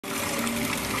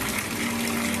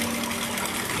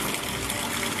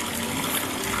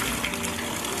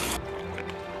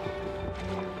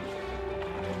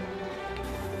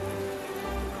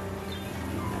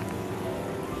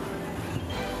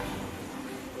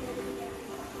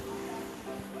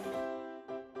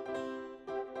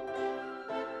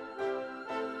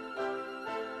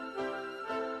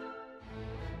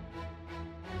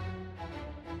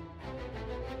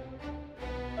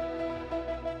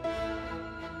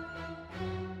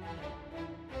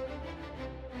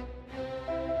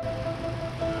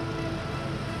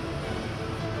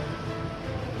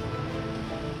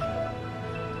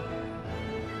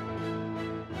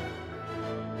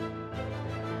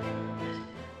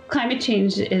Climate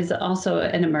change is also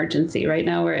an emergency. Right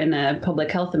now, we're in a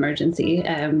public health emergency,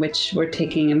 which we're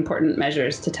taking important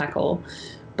measures to tackle.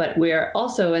 But we're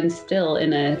also and still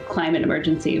in a climate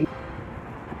emergency.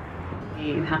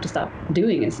 We have to stop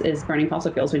doing is burning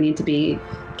fossil fuels. We need to be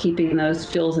keeping those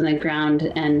fuels in the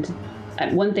ground. And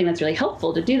one thing that's really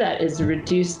helpful to do that is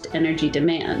reduced energy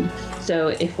demand. So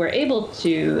if we're able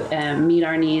to meet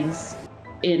our needs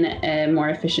in a more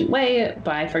efficient way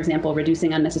by, for example,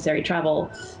 reducing unnecessary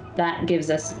travel, that gives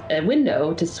us a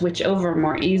window to switch over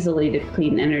more easily to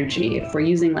clean energy. If we're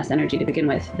using less energy to begin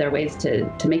with, there are ways to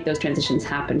make those transitions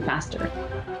happen faster.